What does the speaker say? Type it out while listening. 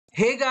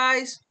Hey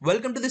guys,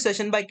 welcome to the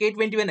session by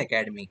K21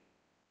 Academy.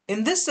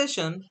 In this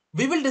session,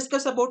 we will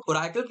discuss about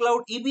Oracle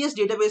Cloud EBS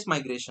database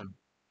migration.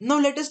 Now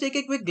let us take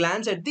a quick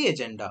glance at the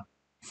agenda.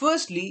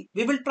 Firstly,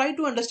 we will try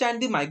to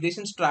understand the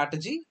migration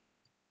strategy,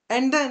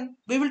 and then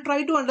we will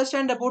try to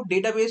understand about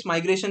database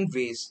migration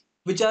ways,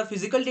 which are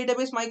physical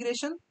database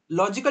migration,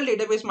 logical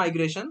database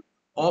migration,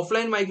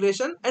 offline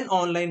migration, and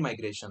online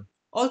migration.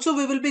 Also,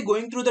 we will be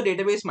going through the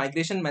database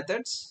migration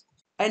methods,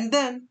 and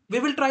then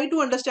we will try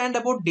to understand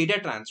about data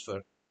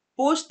transfer.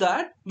 Post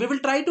that, we will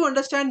try to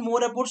understand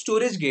more about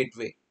storage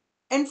gateway.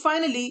 And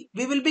finally,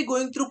 we will be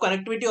going through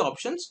connectivity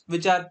options,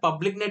 which are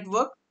public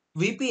network,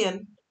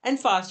 VPN, and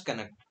fast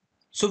connect.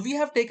 So we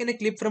have taken a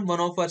clip from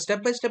one of our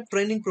step-by-step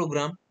training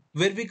program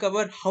where we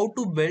cover how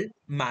to build,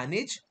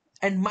 manage,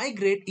 and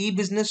migrate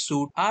e-business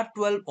suite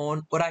R12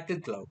 on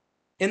Oracle Cloud.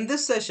 In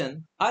this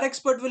session, our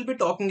expert will be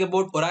talking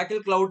about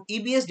Oracle Cloud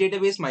EBS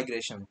database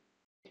migration.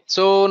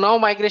 So now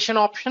migration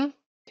option.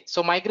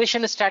 So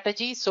migration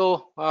strategy.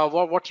 So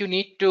what you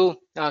need to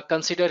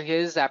consider here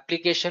is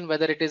application,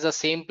 whether it is the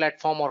same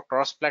platform or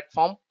cross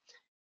platform.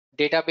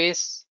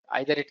 Database,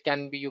 either it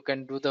can be, you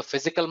can do the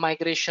physical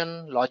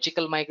migration,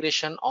 logical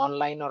migration,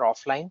 online or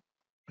offline.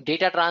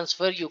 Data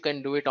transfer, you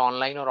can do it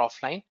online or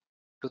offline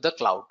to the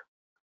cloud.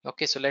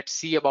 Okay, so let's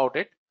see about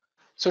it.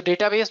 So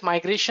database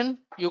migration,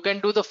 you can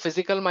do the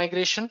physical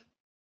migration.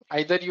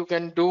 Either you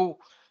can do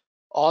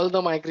all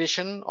the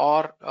migration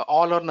or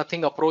all or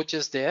nothing approach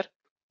is there.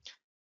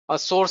 A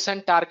source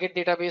and target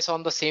database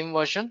on the same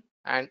version,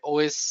 and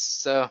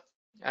OS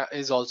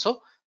is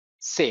also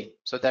same.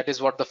 So that is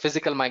what the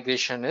physical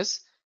migration is.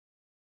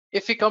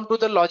 If we come to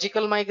the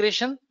logical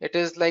migration, it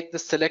is like the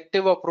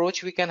selective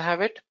approach we can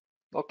have it.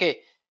 Okay,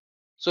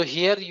 so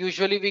here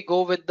usually we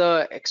go with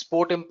the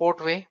export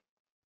import way.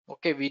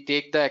 Okay, we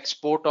take the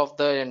export of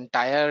the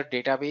entire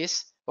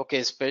database.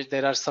 Okay,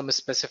 there are some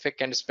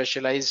specific and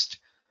specialized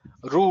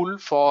rule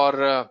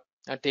for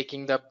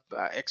taking the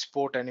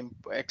export and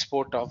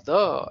export of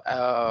the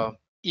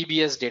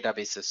EBS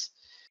databases.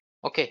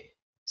 Okay,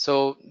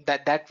 so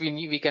that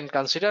we can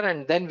consider,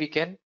 and then we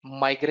can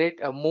migrate,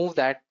 move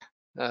that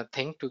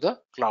thing to the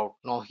cloud.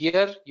 Now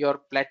here your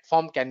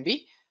platform can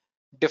be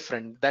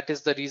different. That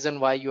is the reason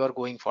why you are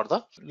going for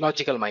the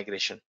logical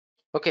migration.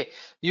 Okay,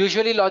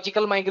 usually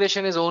logical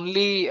migration is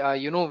only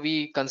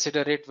we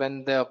consider it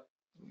when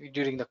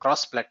during the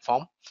cross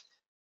platform,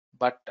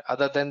 but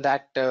other than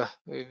that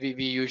we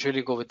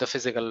usually go with the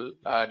physical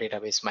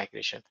database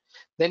migration.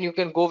 Then you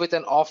can go with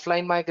an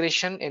offline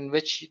migration in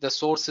which the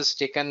source is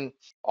taken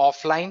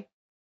offline,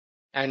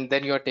 and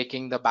then you are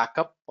taking the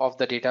backup of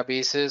the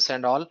databases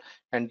and all,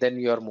 and then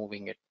you are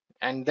moving it.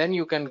 And then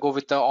you can go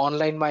with the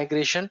online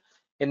migration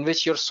in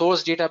which your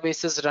source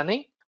database is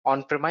running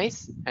on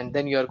premise, and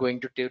then you are going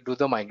to do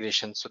the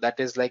migration. So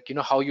that is like,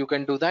 how you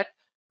can do that.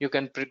 You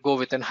can go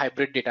with an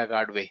hybrid data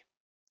guard way.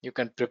 You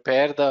can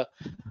prepare the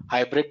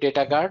hybrid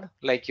data guard,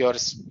 like your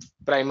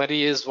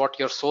primary is what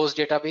your source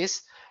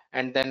database,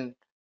 and then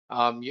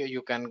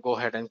you can go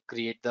ahead and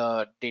create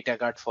the data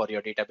guard for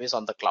your database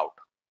on the cloud.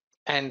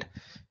 And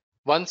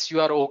once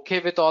you are okay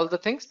with all the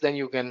things, then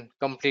you can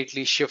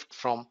completely shift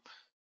from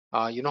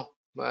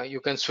you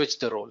can switch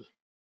the role.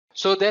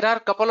 So there are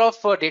a couple of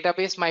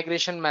database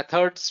migration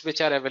methods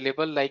which are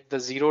available, like the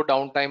zero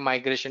downtime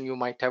migration. You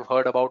might have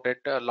heard about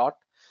it a lot.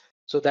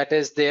 So that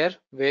is there,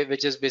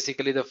 which is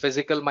basically the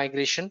physical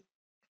migration,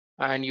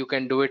 and you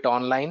can do it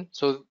online.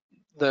 So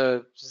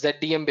the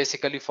ZDM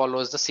basically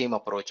follows the same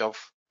approach of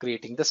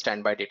creating the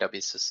standby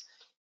databases.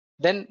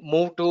 Then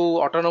move to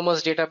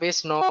autonomous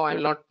database. Now I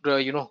will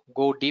not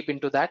go deep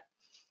into that.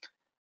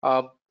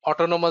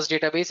 Autonomous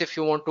database, if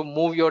you want to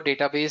move your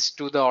database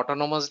to the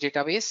autonomous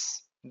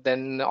database,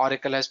 then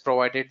Oracle has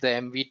provided the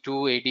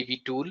MV2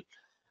 ADV tool,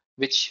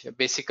 which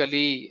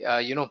basically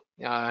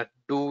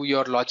do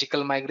your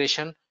logical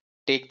migration,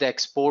 take the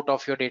export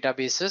of your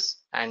databases,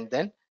 and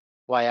then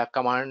via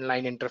command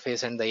line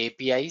interface and the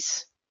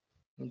APIs,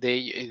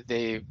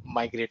 they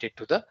migrate it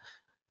to the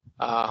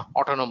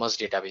autonomous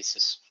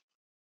databases.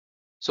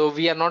 So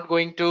we are not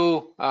going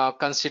to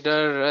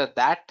consider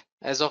that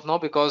as of now,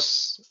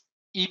 because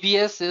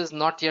EBS is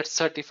not yet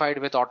certified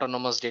with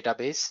autonomous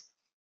database.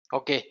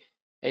 Okay,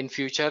 in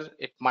future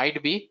it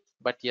might be,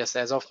 but yes,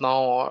 as of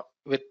now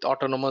with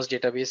autonomous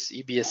database,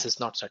 EBS is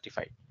not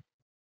certified.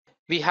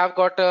 We have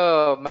got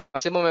a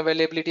maximum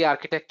availability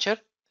architecture,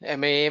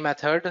 MAA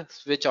method,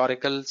 which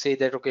Oracle say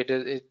that okay,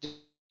 it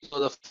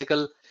the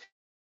physical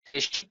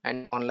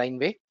and online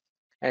way.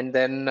 And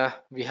then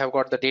we have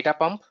got the data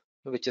pump,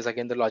 which is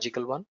again the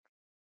logical one.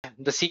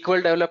 The SQL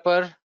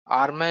developer,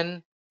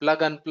 RMAN, plug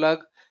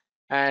unplug,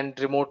 and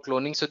remote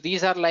cloning. So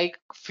these are like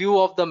few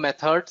of the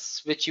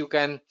methods which you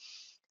can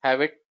have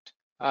it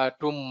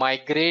to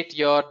migrate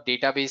your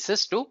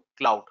databases to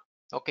cloud.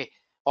 Okay,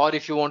 or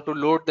if you want to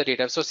load the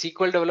data. So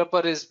SQL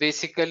developer is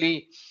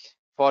basically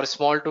for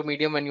small to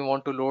medium. When you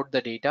want to load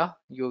the data,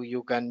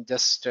 you can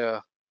just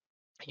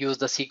use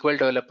the SQL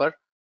developer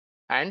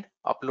and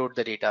upload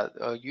the data.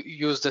 You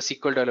use the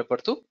SQL developer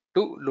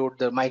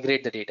to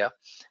migrate the data.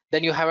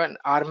 Then you have an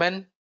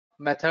RMAN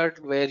method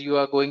where you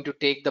are going to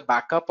take the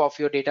backup of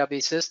your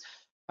databases.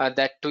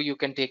 That too, you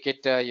can take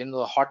it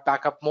hot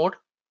backup mode.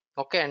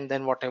 Okay, and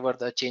then whatever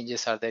the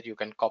changes are there, you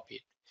can copy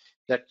it.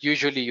 That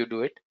usually you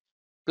do it.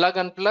 Plug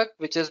unplug,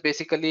 which is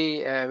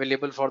basically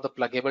available for the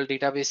pluggable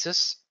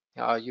databases.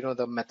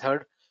 The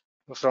method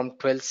from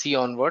 12c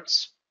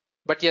onwards.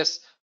 But yes,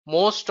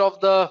 most of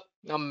the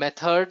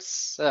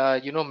methods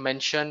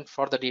mentioned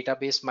for the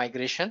database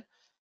migration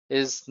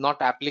is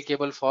not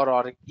applicable for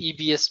our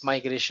EBS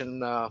migration,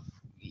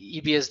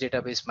 EBS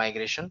database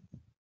migration,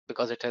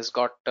 because it has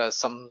got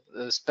some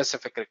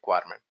specific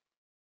requirement.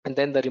 And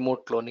then the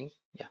remote cloning.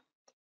 Yeah.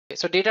 Okay,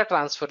 so data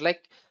transfer,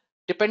 like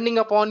depending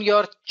upon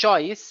your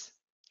choice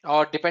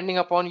or depending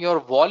upon your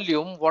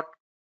volume, what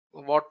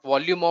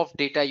volume of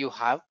data you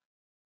have,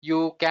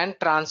 you can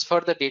transfer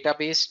the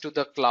database to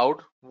the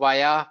cloud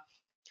via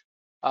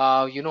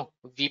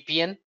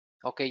VPN.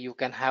 Okay, you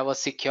can have a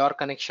secure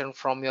connection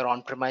from your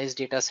on-premise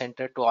data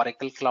center to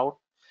Oracle Cloud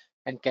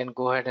and can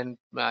go ahead and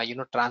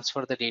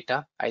transfer the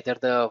data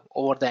either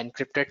over the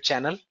encrypted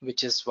channel,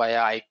 which is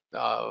via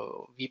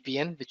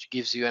VPN, which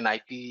gives you an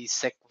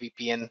IPsec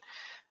VPN.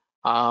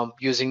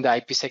 Using the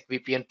IPsec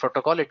VPN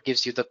protocol, it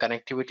gives you the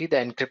connectivity, the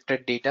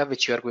encrypted data,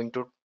 which you are going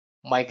to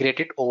migrate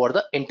it over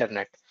the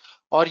internet.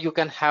 Or you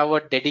can have a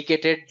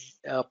dedicated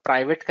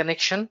private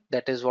connection.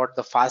 That is what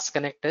the fast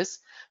connect is,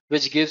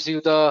 which gives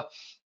you the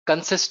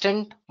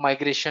consistent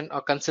migration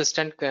or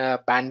consistent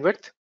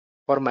bandwidth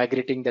for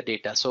migrating the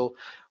data. So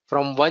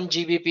from 1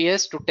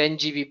 Gbps to 10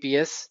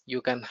 Gbps, you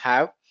can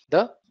have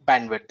the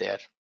bandwidth there.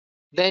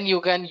 Then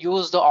you can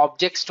use the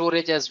object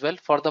storage as well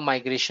for the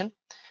migration.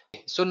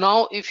 So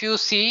now if you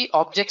see,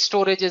 object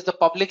storage is the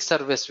public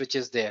service which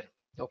is there,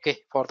 okay,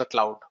 for the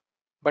cloud.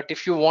 But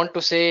if you want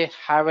to say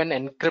have an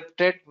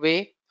encrypted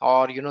way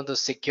or the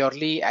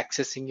securely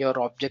accessing your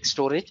object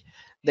storage,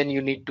 then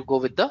you need to go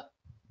with the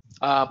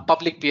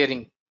public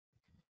peering,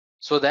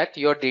 so that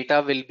your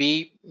data will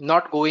be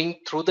not going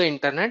through the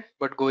internet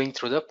but going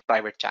through the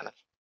private channel.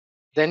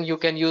 Then you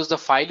can use the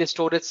file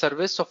storage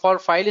service. So for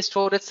file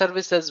storage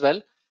service as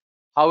well,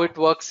 how it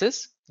works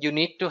is you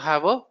need to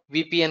have a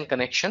VPN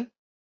connection.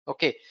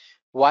 Okay,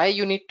 why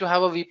you need to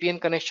have a VPN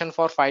connection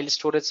for file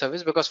storage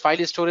service? Because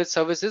file storage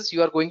services,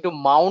 you are going to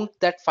mount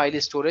that file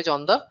storage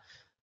on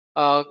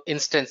the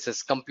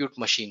instances, compute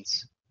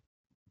machines.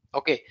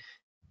 Okay,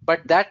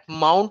 but that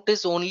mount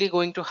is only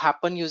going to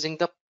happen using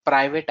the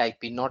private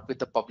IP, not with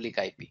the public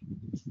IP.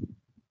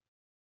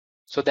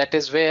 So that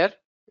is where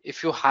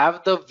if you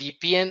have the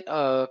VPN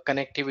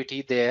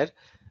connectivity there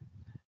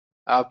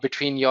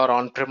between your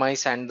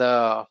on-premise and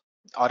the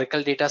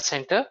Oracle data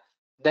center,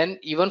 then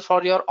even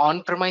for your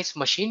on-premise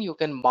machine, you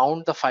can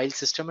mount the file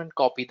system and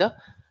copy the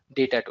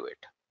data to it.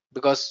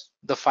 Because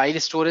the file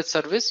storage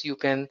service, you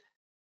can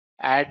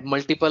add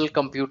multiple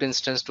compute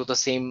instance to the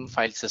same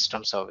file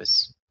system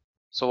service.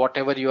 So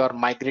whatever you are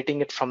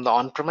migrating it from the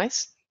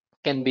on-premise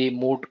can be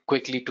moved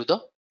quickly to the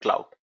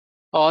cloud.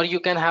 Or you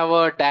can have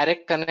a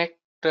direct connect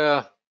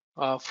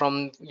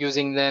from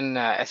using then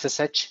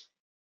SSH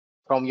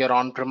from your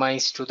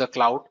on-premise to the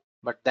cloud,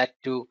 but that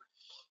too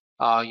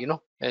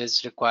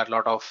is require a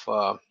lot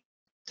of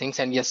things.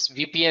 And yes,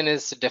 VPN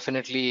is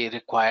definitely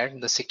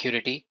required, the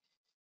security.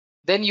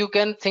 Then you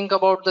can think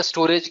about the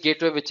storage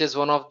gateway, which is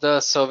one of the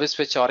service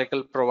which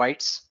Oracle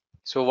provides.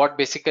 So what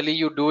basically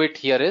you do it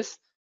here is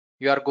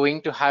you are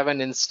going to have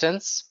an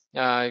instance,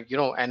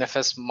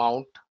 NFS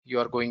mount. You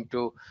are going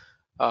to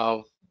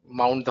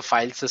mount the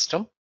file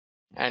system,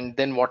 and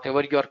then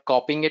whatever you are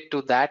copying it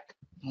to that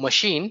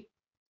machine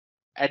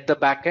at the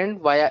backend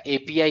via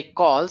API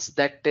calls,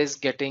 that is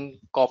getting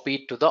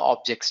copied to the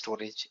object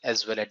storage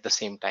as well at the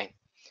same time.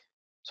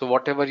 So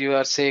whatever you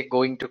are say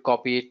going to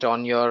copy it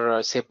on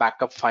your say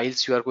backup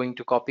files, you are going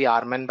to copy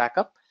RMAN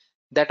backup,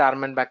 that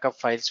RMAN backup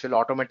files will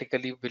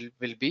automatically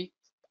will be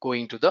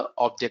going to the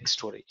object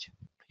storage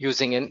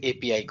using an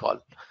API call.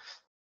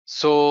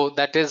 So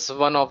that is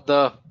one of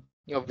the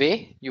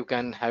way you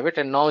can have it.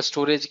 And now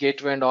storage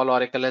gateway and all,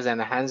 Oracle has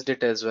enhanced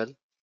it as well.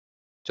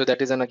 So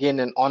that is again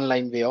an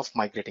online way of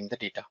migrating the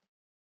data.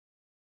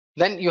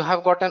 Then you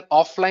have got an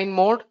offline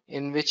mode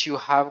in which you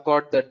have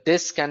got the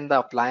disk and the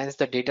appliance,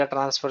 the data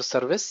transfer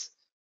service.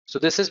 So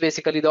this is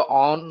basically the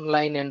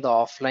online and the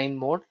offline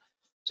mode.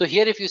 So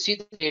here if you see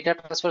the data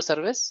transfer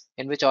service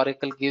in which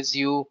Oracle gives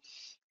you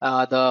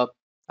the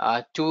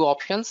two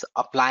options,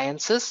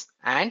 appliances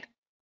and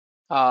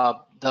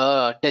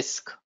the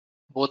disk.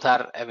 Both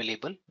are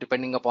available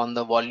depending upon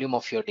the volume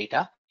of your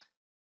data.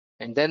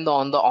 And then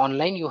on the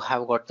online you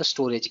have got the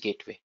storage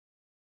gateway.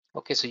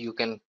 Okay, so you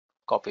can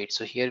copy it.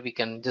 So here we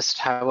can just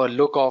have a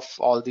look of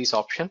all these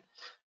options.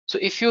 So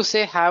if you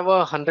say have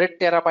 100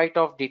 terabyte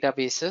of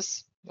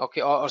databases,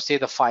 okay, or say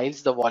the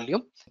files, the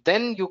volume,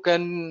 then you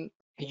can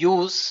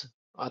use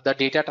the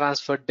data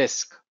transfer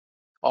disk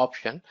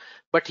option.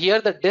 But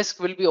here the disk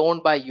will be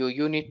owned by you.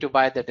 You need to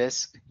buy the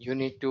disk. You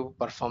need to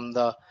perform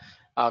the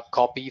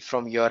copy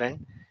from your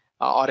end.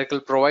 Oracle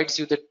provides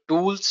you the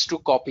tools to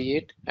copy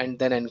it and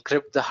then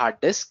encrypt the hard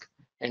disk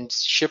and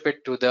ship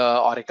it to the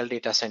Oracle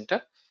data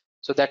center.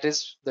 So that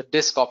is the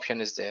disk option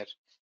is there.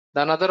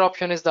 The another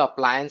option is the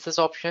appliances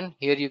option.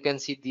 Here you can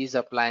see these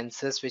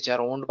appliances which are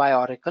owned by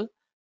Oracle,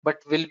 but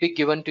will be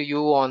given to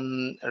you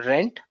on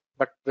rent,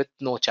 but with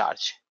no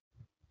charge.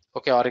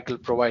 Okay, Oracle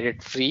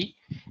provided free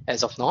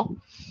as of now.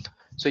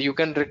 So you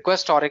can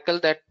request Oracle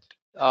that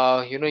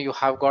you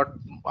have got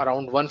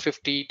around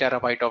 150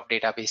 terabyte of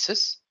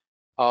databases,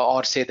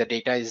 or say the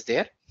data is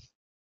there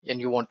and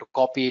you want to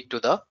copy it to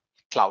the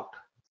cloud.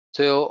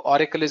 So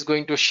Oracle is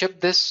going to ship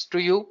this to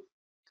you.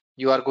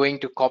 You are going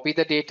to copy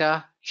the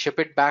data, ship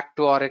it back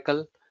to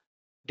Oracle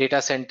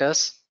data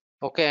centers.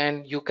 Okay,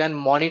 and you can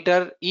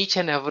monitor each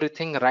and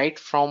everything right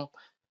from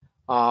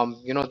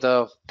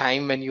the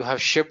time when you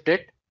have shipped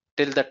it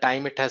till the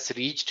time it has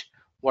reached,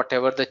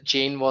 whatever the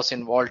chain was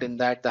involved in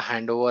that, the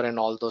handover and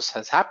all those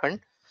has happened,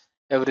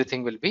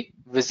 everything will be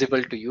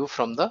visible to you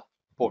from the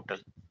portal.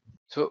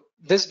 So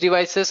these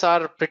devices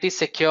are pretty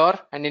secure,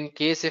 and in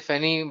case if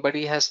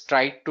anybody has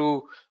tried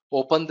to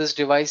open this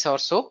device or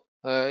so,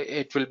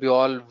 it will be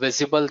all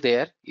visible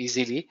there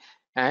easily.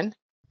 And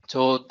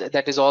so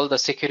that is all, the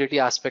security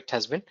aspect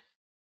has been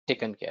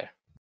taken care.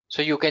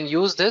 So you can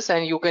use this,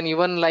 and you can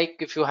even, like,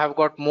 if you have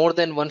got more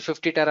than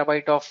 150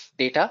 terabyte of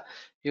data,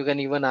 you can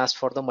even ask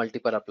for the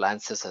multiple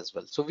appliances as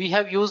well. So we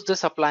have used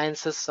this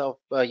appliances of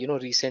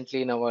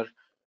recently in our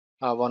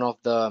one of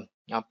the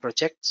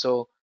projects.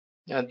 So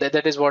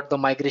that is what the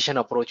migration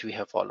approach we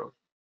have followed.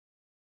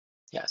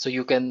 Yeah, so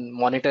you can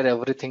monitor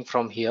everything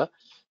from here.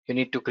 You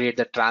need to create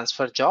the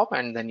transfer job,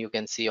 and then you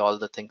can see all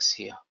the things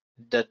here,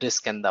 the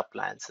disk and the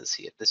appliances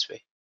here this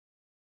way.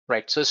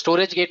 Right, so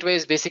storage gateway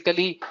is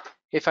basically,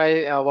 if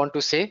I want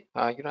to say,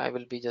 I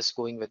will be just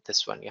going with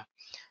this one. Yeah,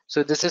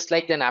 so this is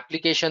like an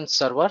application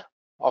server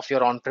of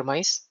your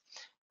on-premise.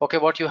 Okay,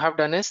 what you have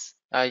done is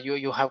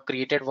you have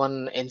created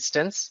one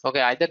instance.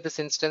 Okay, either this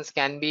instance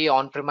can be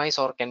on-premise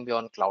or can be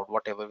on cloud,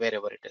 whatever,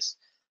 wherever it is.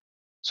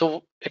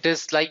 So it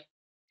is like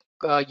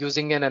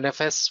using an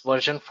NFS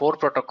version 4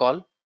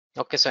 protocol.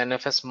 Okay, so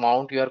NFS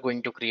mount you are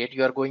going to create.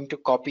 You are going to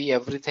copy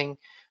everything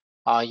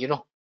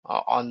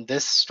on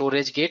this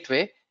storage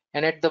gateway,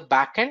 and at the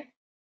backend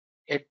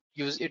it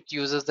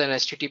uses the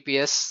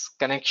HTTPS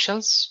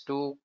connections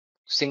to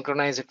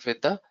synchronize it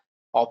with the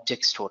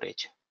object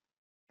storage.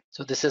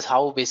 So this is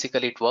how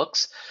basically it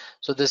works.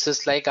 So this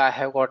is like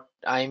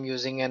I'm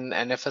using an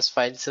NFS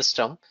file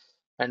system,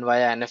 and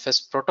via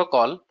NFS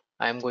protocol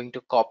I'm going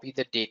to copy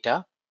the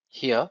data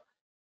here.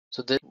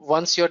 So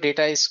once your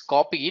data is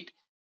copied,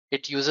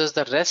 it uses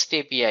the REST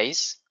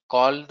APIs,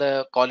 call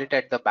it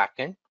at the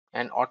backend,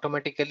 and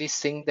automatically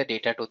sync the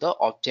data to the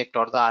object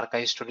or the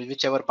archive storage,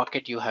 whichever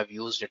bucket you have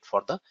used it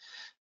for the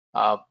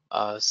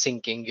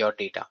syncing your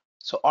data.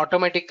 So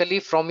automatically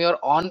from your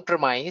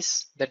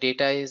on-premise, the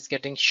data is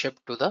getting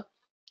shipped to the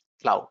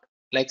cloud.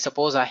 Like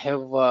suppose I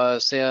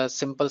have say a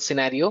simple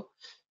scenario.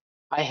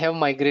 I have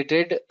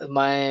migrated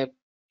my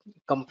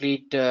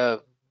complete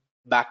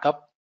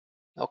backup.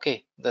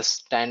 Okay, the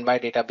standby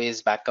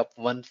database backup,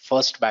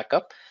 first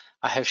backup,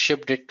 I have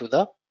shipped it to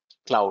the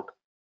cloud.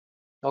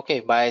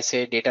 Okay, by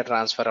say data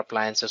transfer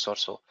appliances or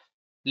so.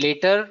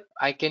 Later,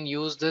 I can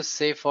use this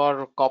say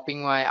for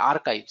copying my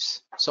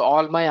archives. So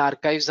all my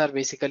archives are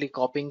basically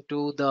copying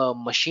to the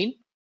machine,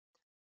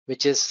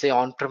 which is say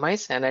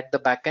on-premise, and at the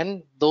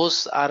backend,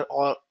 those are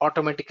all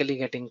automatically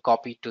getting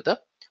copied to the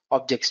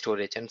object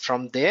storage. And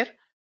from there,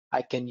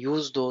 I can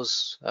use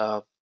those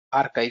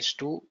archives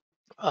to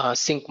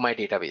sync my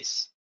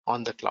database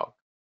on the cloud.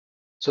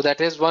 So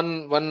that is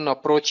one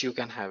approach you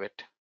can have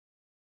it.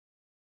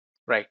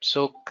 Right.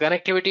 So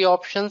connectivity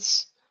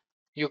options,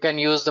 you can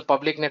use the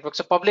public network.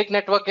 So public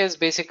network is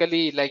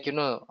basically like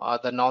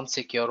the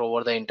non-secure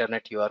over the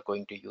internet. You are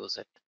going to use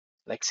it.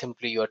 Like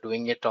simply you are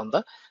doing it on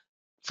the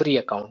free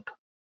account.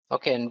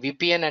 Okay, and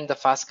VPN and the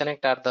fast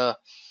connect are the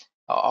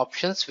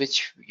options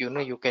which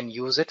you can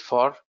use it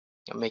for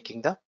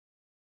making the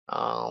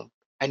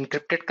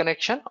encrypted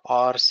connection,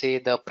 or say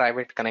the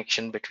private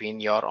connection between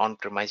your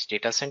on-premise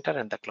data center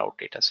and the cloud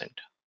data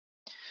center.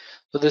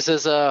 So this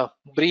is a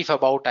brief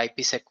about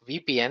IPsec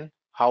VPN,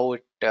 how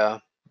it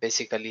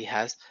basically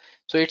has.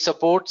 So it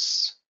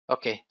supports,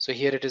 okay, so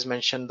here it is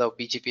mentioned the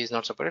BGP is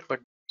not supported,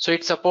 but so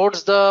it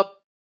supports the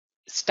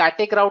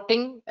static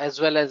routing as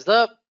well as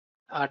the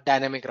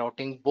dynamic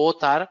routing.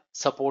 Both are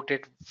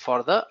supported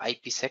for the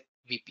IPsec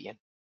VPN.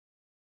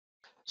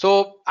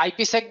 So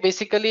IPsec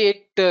basically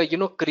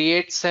it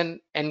creates an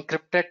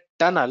encrypted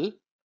tunnel.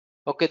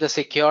 Okay, the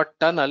secure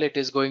tunnel it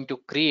is going to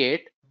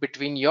create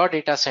between your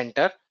data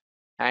center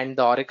and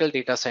the Oracle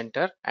data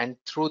center, and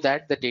through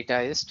that the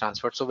data is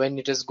transferred. So when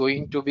it is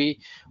going to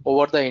be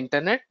over the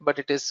internet, but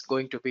it is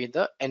going to be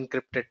the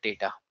encrypted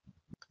data.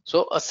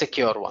 So a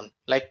secure one,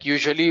 like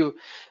usually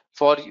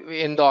for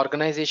in the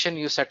organization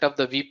you set up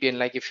the VPN,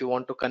 like if you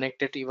want to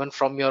connect it even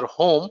from your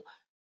home,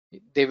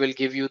 they will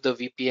give you the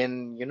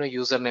VPN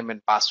username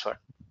and password.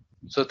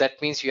 So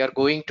that means you are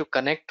going to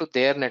connect to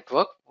their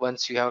network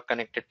once you have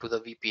connected to the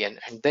VPN,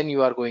 and then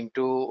you are going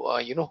to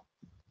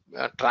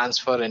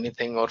transfer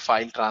anything or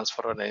file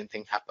transfer or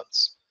anything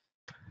happens.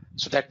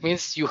 So that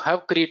means you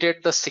have created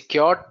the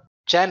secured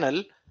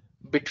channel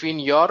between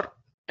your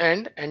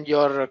end and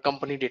your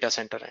company data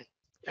center end,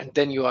 and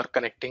then you are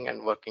connecting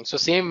and working. So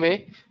same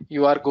way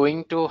you are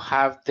going to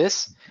have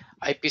this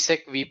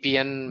IPsec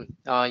VPN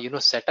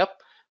setup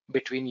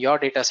between your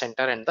data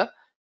center and the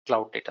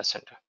cloud data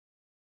center.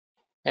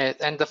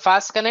 And the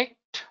fast connect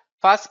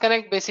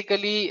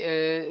basically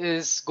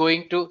is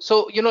going to,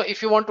 so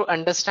if you want to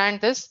understand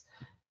this,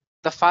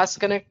 the fast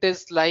connect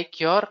is like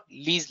your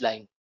lease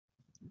line,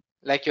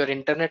 like your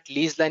internet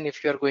lease line.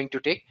 If you are going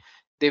to take,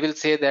 they will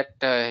say that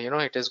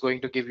it is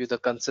going to give you the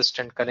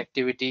consistent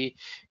connectivity.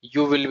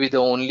 You will be the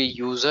only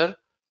user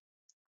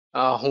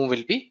who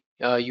will be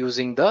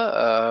using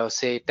the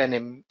say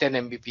 10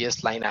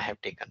 Mbps line I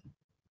have taken.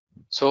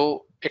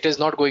 So it is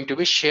not going to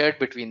be shared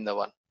between the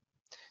one.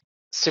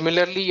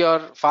 Similarly, your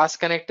fast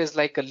connect is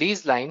like a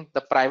lease line, the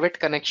private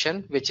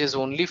connection, which is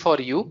only for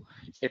you.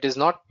 It is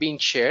not being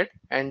shared,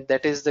 and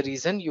that is the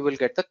reason you will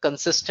get the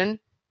consistent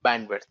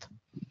bandwidth.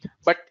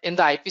 But in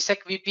the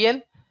IPsec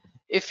VPN,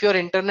 if your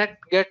internet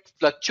get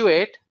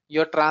fluctuate,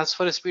 your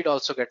transfer speed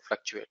also get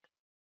fluctuate.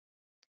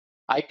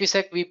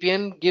 IPsec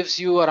VPN gives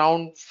you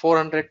around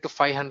 400 to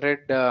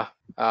 500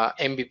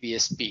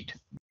 Mbps speed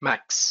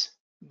max.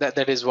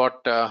 That is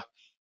what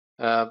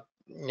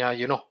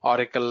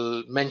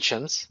Oracle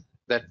mentions,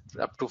 that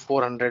up to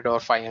 400 or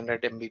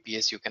 500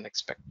 Mbps you can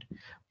expect.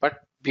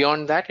 But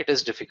beyond that, it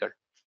is difficult.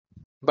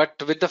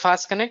 But with the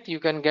fast connect, you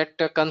can get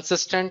a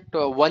consistent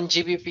 1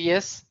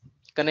 Gbps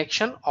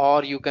connection,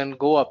 or you can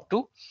go up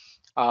to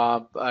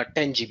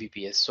 10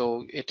 Gbps.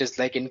 So it is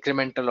like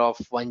incremental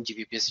of 1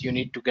 Gbps. You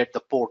need to get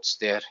the ports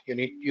there.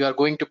 You are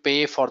going to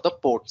pay for the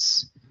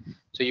ports.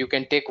 So you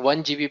can take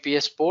 1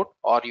 Gbps port,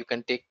 or you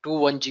can take two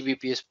 1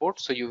 Gbps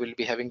ports. So you will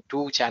be having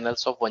two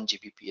channels of 1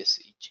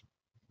 Gbps each.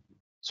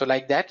 So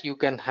like that, you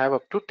can have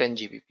up to 10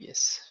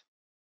 Gbps.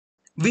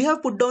 We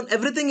have put down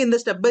everything in the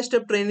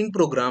step-by-step training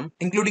program,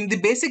 including the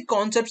basic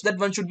concepts that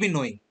one should be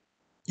knowing.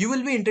 You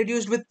will be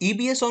introduced with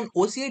EBS on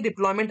OCI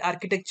deployment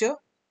architecture,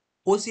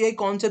 OCI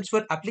concepts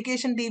for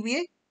application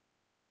DBA,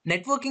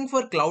 networking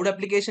for cloud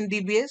application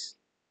DBS,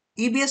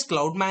 EBS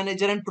cloud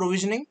manager and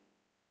provisioning,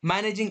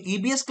 managing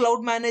EBS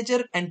cloud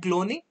manager and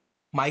cloning,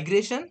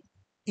 migration,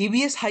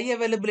 EBS high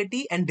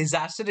availability and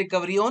disaster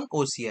recovery on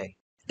OCI.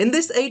 In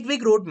this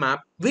 8-week roadmap,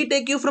 we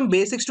take you from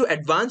basics to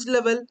advanced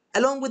level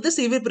along with the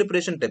CV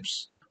preparation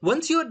tips.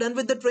 Once you are done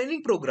with the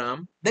training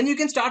program, then you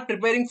can start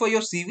preparing for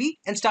your CV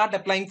and start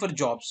applying for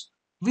jobs.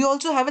 We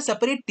also have a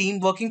separate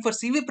team working for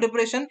CV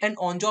preparation and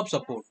on-job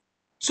support.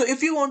 So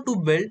if you want to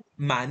build,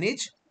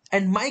 manage,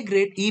 and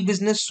migrate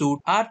e-business suite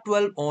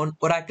R12 on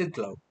Oracle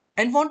Cloud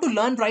and want to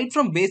learn right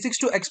from basics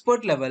to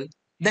expert level,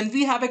 then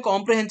we have a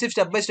comprehensive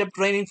step-by-step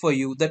training for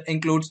you that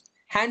includes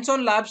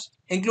hands-on labs,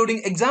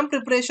 including exam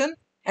preparation,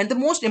 and the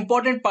most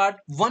important part,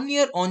 1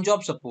 year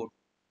on-job support.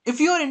 If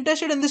you are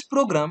interested in this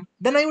program,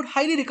 then I would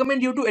highly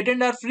recommend you to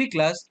attend our free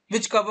class,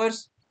 which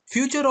covers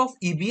Future of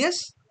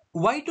EBS,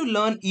 Why to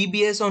learn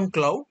EBS on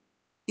Cloud,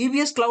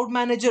 EBS Cloud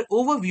Manager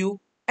Overview,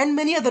 and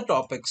many other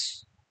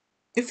topics.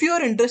 If you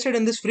are interested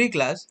in this free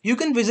class, you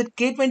can visit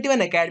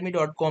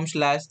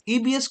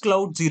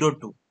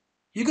k21academy.com/ebscloud02.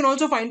 You can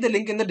also find the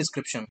link in the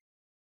description.